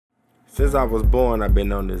Since I was born, I've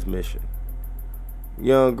been on this mission.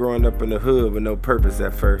 Young, growing up in the hood with no purpose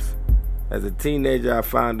at first. As a teenager, I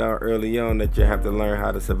found out early on that you have to learn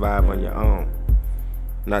how to survive on your own.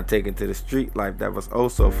 Not taken to the street life that was oh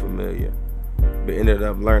so familiar, but ended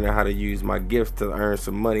up learning how to use my gifts to earn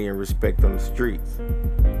some money and respect on the streets.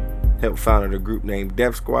 Helped founded a group named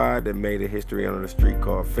Def Squad that made a history on the street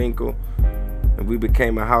called Finkel, and we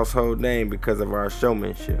became a household name because of our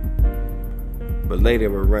showmanship. But later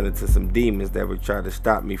we run into some demons that would try to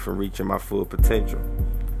stop me from reaching my full potential.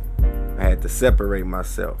 I had to separate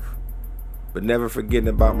myself, but never forgetting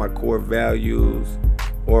about my core values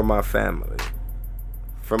or my family.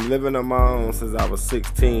 From living on my own since I was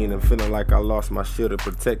 16 and feeling like I lost my shield of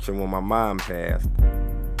protection when my mom passed,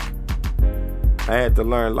 I had to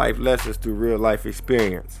learn life lessons through real life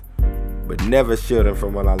experience, but never shielding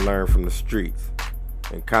from what I learned from the streets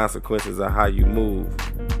and consequences of how you move.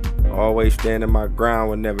 Always standing my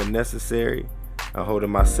ground whenever necessary and holding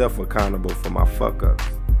myself accountable for my fuck-ups.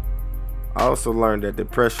 I also learned that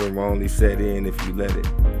depression will only set in if you let it.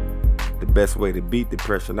 The best way to beat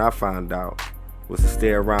depression, I found out, was to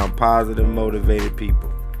stay around positive, motivated people.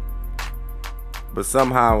 But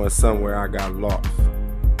somehow and somewhere I got lost.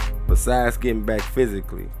 Besides getting back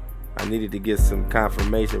physically, I needed to get some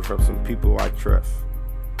confirmation from some people I trust.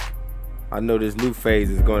 I know this new phase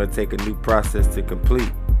is going to take a new process to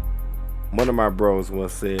complete. One of my bros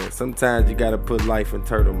once said, sometimes you gotta put life in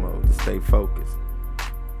turtle mode to stay focused.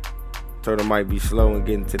 Turtle might be slow in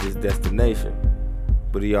getting to this destination,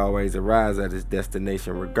 but he always arrives at his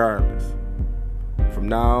destination regardless. From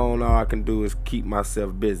now on, all I can do is keep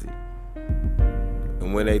myself busy.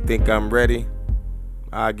 And when they think I'm ready,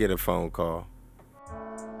 I get a phone call.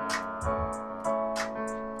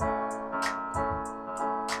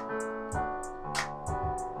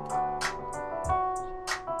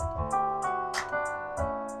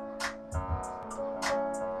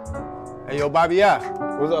 Hey, yo, Bobby, yeah.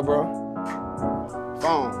 What's up, bro?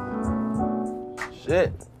 Phone.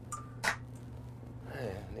 Shit.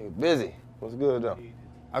 Man, nigga busy. What's good, though?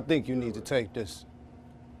 I think you need to take this.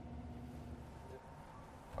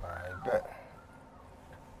 All right, bet.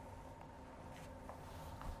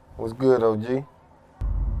 What's good, OG?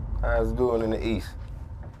 How's it doing in the East?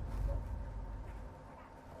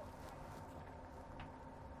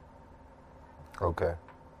 Okay.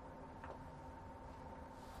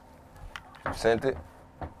 You sent it?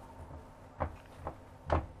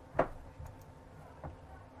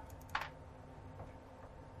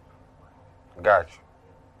 Got you.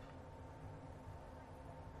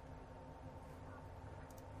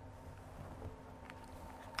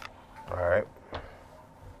 All right.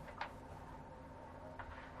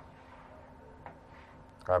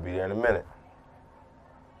 I'll be there in a minute.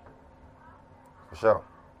 For sure.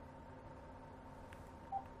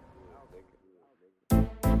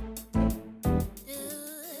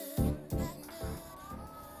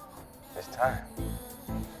 It's time.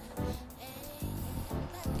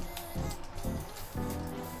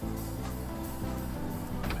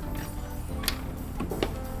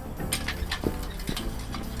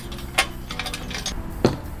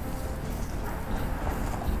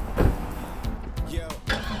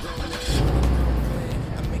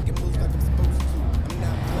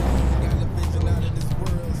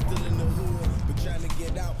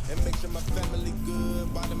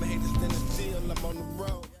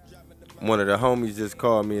 One of the homies just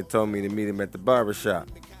called me and told me to meet him at the barbershop.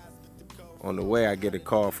 On the way, I get a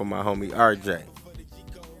call from my homie RJ.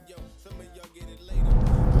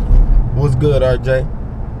 What's good, RJ?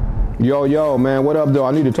 Yo, man, what up, though?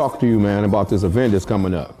 I need to talk to you, man, about this event that's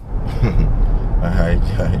coming up. Alright,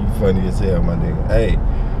 you funny as hell, my nigga. Hey,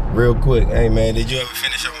 real quick, hey, man, did you ever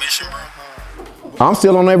finish your mission, bro? I'm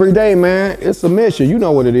still on every day, man. It's a mission. You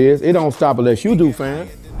know what it is. It don't stop unless you do, fam.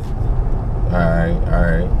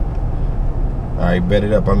 Alright. Alright, bet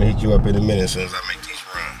it up. I'm gonna hit you up in a minute as soon as I make these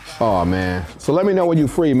runs. Oh, man. So let me know when you're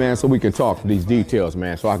free, man, so we can talk these details,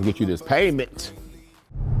 man, so I can get you this payment.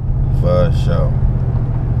 For sure.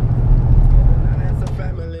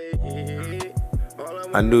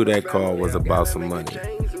 I knew that call was about some money,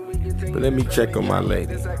 but let me check on my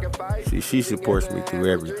lady. See, she supports me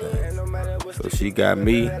through everything. So she got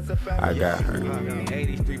me, I got her.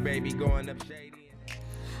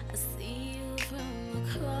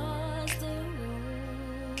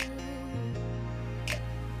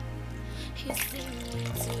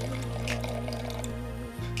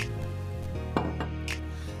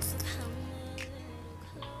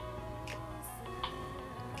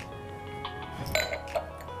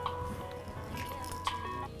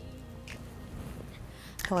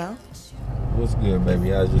 Hello? What's good,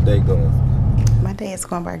 baby? How's your day going? My day is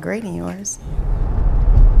going by great in yours.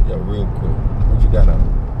 Yo, real quick, what you got on?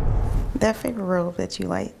 That favorite robe that you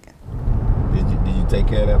like. Did you take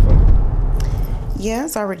care of that for me? Yeah,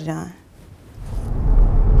 it's already done.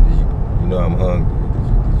 You know I'm hungry.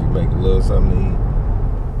 Did you make a little something to eat?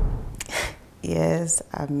 Yes,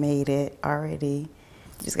 I made it already.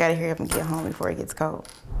 Just gotta hurry up and get home before it gets cold.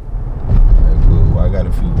 Okay, cool. Well, I got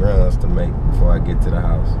a few runs to make before I get to the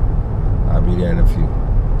house. I'll be there in a few,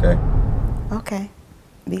 okay? Okay.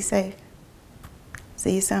 Be safe.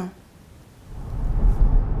 See you soon.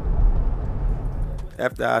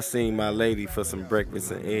 After I seen my lady for some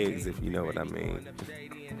breakfast and eggs, if you know what I mean,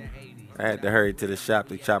 I had to hurry to the shop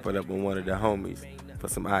to chop it up with one of the homies for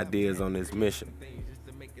some ideas on this mission.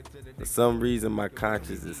 For some reason, my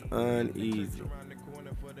conscience is uneasy.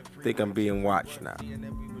 I think I'm being watched now.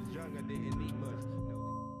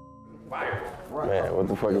 Man, what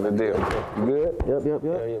the fuck is the deal? You good? Yep.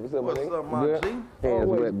 Yeah, what's up, my nigga? What's up, my G? Hands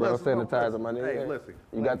wet, bro. Sanitizer, my nigga. Hey, listen.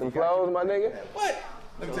 You got them flows, my nigga? What?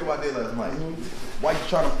 Let me tell you what I did last night. Why you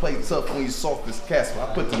trying to play tough when you soft as Casper?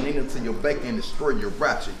 I put the Nina to your back and destroy your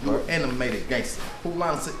ratchet. You an animated gangster. Who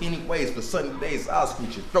lines it anyways? For sunny days, I'll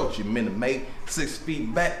scoot your throat, you minute made. 6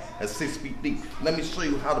 feet back and 6 feet deep. Let me show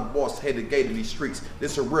you how the boss head the gate of these streets.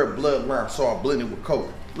 This a real bloodline, so I blend it with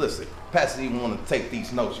coke. Listen, Patsy even want to take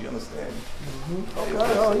these notes, you understand? Okay,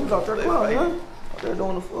 oh, you got your club, huh? They're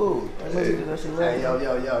doing the food. Hey, yo,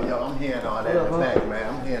 I'm hearing all that in the back,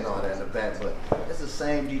 man. I'm hearing all that in the back, but it's the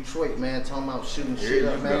same Detroit, man, talking about shooting shit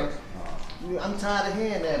up, man. I'm tired of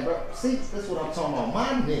hearing that, bro. See, that's what I'm talking about. My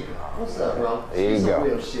nigga. What's up, bro? There you go.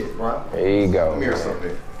 Real shit, bro. There you go. Come here,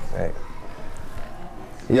 something. Hey.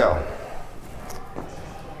 Yo.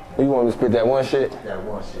 You want me to spit that one shit? That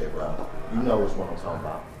one shit, bro. You know what I'm talking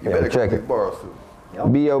about. You better check it. Borrow suit.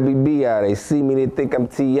 BOBBI, they see me, they think I'm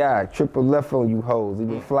T.I. Triple left on you hoes,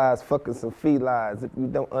 even flies fucking some felines. If you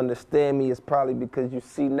don't understand me, it's probably because you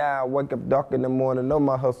see now. I wake up dark in the morning, know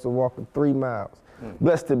my hustle walking 3 miles.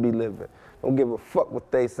 Blessed to be living. Don't give a fuck what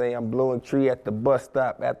they say. I'm blowing tree at the bus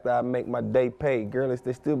stop after I make my day pay. Girls,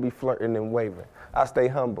 they still be flirting and waving. I stay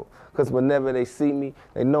humble, cause whenever they see me,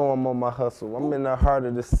 they know I'm on my hustle. I'm in the heart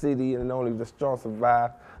of the city and only the strong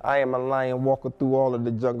survive. I am a lion walking through all of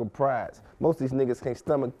the jungle prides. Most of these niggas can't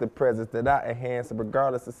stomach the presence that I enhance. So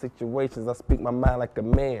regardless of situations, I speak my mind like a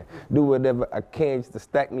man. Do whatever I can just to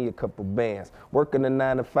stack me a couple bands. Working a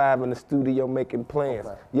 9 to 5 in the studio making plans.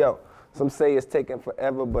 Yo, some say it's taking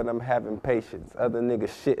forever, but I'm having patience. Other niggas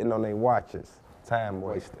shitting on their watches. Time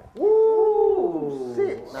wasting. Ooh,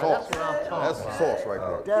 shit. Now, that's what I'm talking That's some sauce right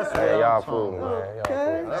there. That's what Hey, I'm y'all talking fooling, about. man. Y'all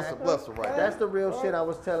fooling. That's a blesser right there. That's the real shit I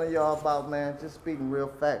was telling y'all about, man. Just speaking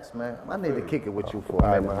real facts, man. I need to kick it with you for All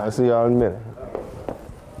a right, minute. man. I'll see y'all in a minute.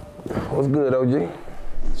 What's good, OG?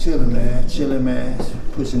 Chilling, man.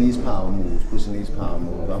 Pushing these power moves,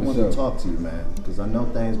 I wanted to talk to you, man, because I know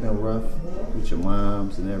things been rough with your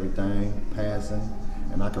moms and everything, passing,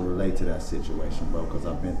 and I can relate to that situation, bro, because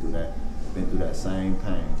I've been through that same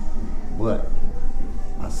pain. But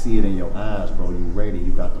I see it in your eyes, bro. You ready,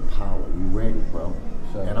 you got the power, you ready, bro.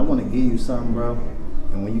 Sure. And I want to give you something, bro,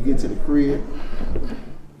 and when you get to the crib,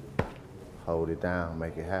 hold it down,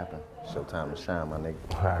 make it happen. It's your time to shine, my nigga.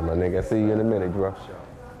 All right, my nigga. See you in a minute, bro.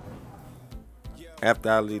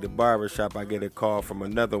 After I leave the barber shop, I get a call from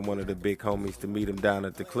another one of the big homies to meet him down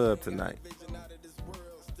at the club tonight.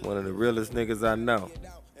 One of the realest niggas I know.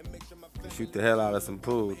 We shoot the hell out of some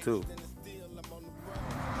pool, too.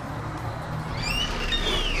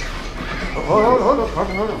 Hold on.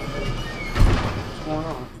 What's going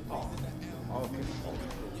on?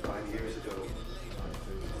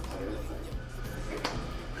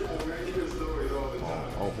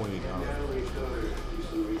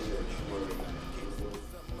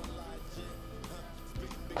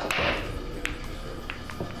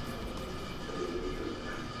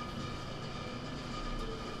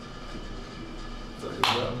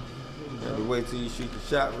 Have to wait till you shoot the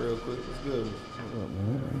shot real quick. What's good?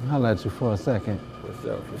 Holla at you for a second. What's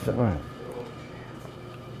up? What's up? Right.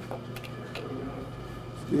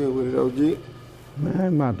 Still with it, OG? Man,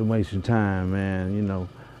 I'm about to waste your time, man. You know,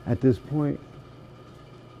 at this point,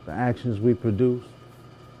 the actions we produce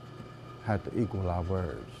have to equal our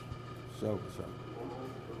words. So.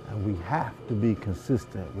 And we have to be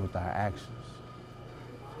consistent with our actions.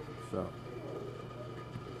 So.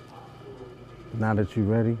 Now that you're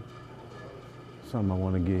ready, something I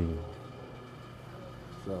want to give you.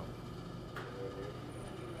 So.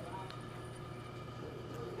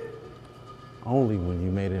 Only when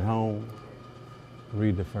you made it home,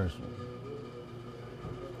 read the first one.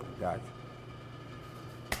 Got you.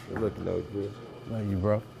 Good looking, OG. Love you,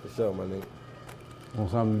 bro. For sure, my nigga.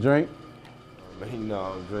 Want something to drink? You know I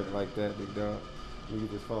don't drink like that, big dog. Let me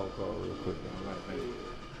get this phone call real quick now. Like, hey.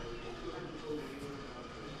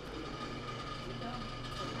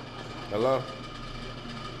 Hello?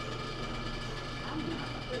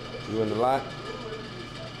 You in the lot?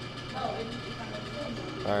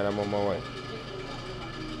 Alright, I'm on my way.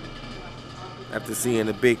 After seeing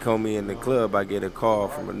the big homie in the club, I get a call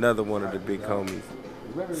from another one of the big homies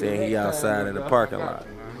saying he outside in the parking lot.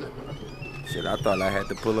 Shit, I thought I had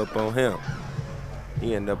to pull up on him.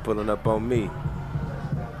 He ended up pulling up on me.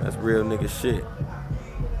 That's real nigga shit.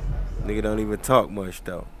 Nigga don't even talk much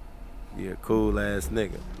though. He a cool ass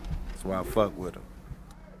nigga. That's why I fuck with him.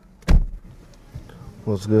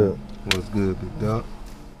 What's good? What's good, big dog?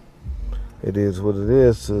 It is what it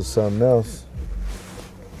is to something else.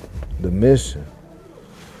 The mission.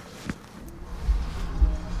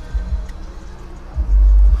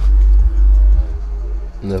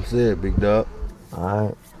 Enough said, big dog. All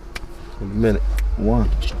right. In a minute. One.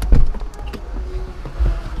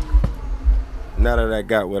 Now that I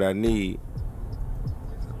got what I need,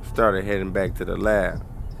 started heading back to the lab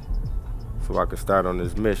so I could start on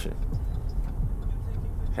this mission.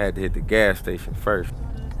 Had to hit the gas station first.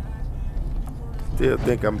 Still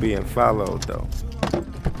think I'm being followed though.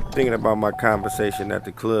 Thinking about my conversation at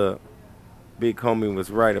the club, big homie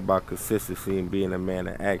was right about consistency and being a man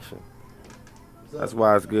of action. That's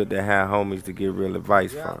why it's good to have homies to get real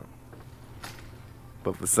advice from.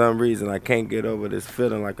 But for some reason, I can't get over this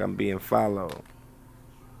feeling like I'm being followed.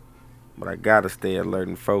 But I gotta stay alert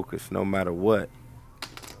and focused no matter what.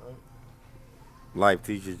 Life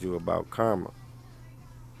teaches you about karma.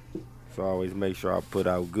 So I always make sure I put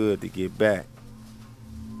out good to get back.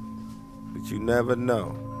 But you never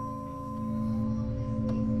know.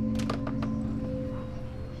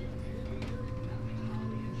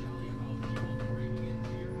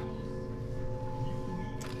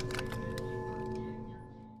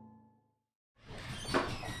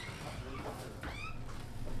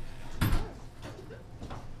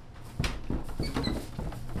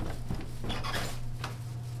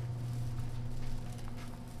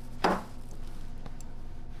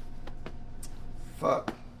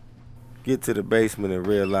 Fuck. Get to the basement and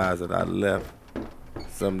realize that I left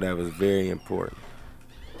something that was very important.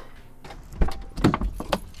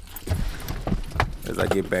 As I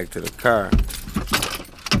get back to the car,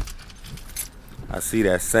 I see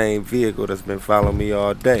that same vehicle that's been following me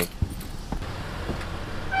all day.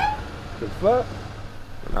 The fuck?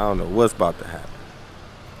 And I don't know what's about to happen.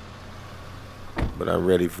 But I'm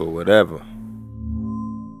ready for whatever.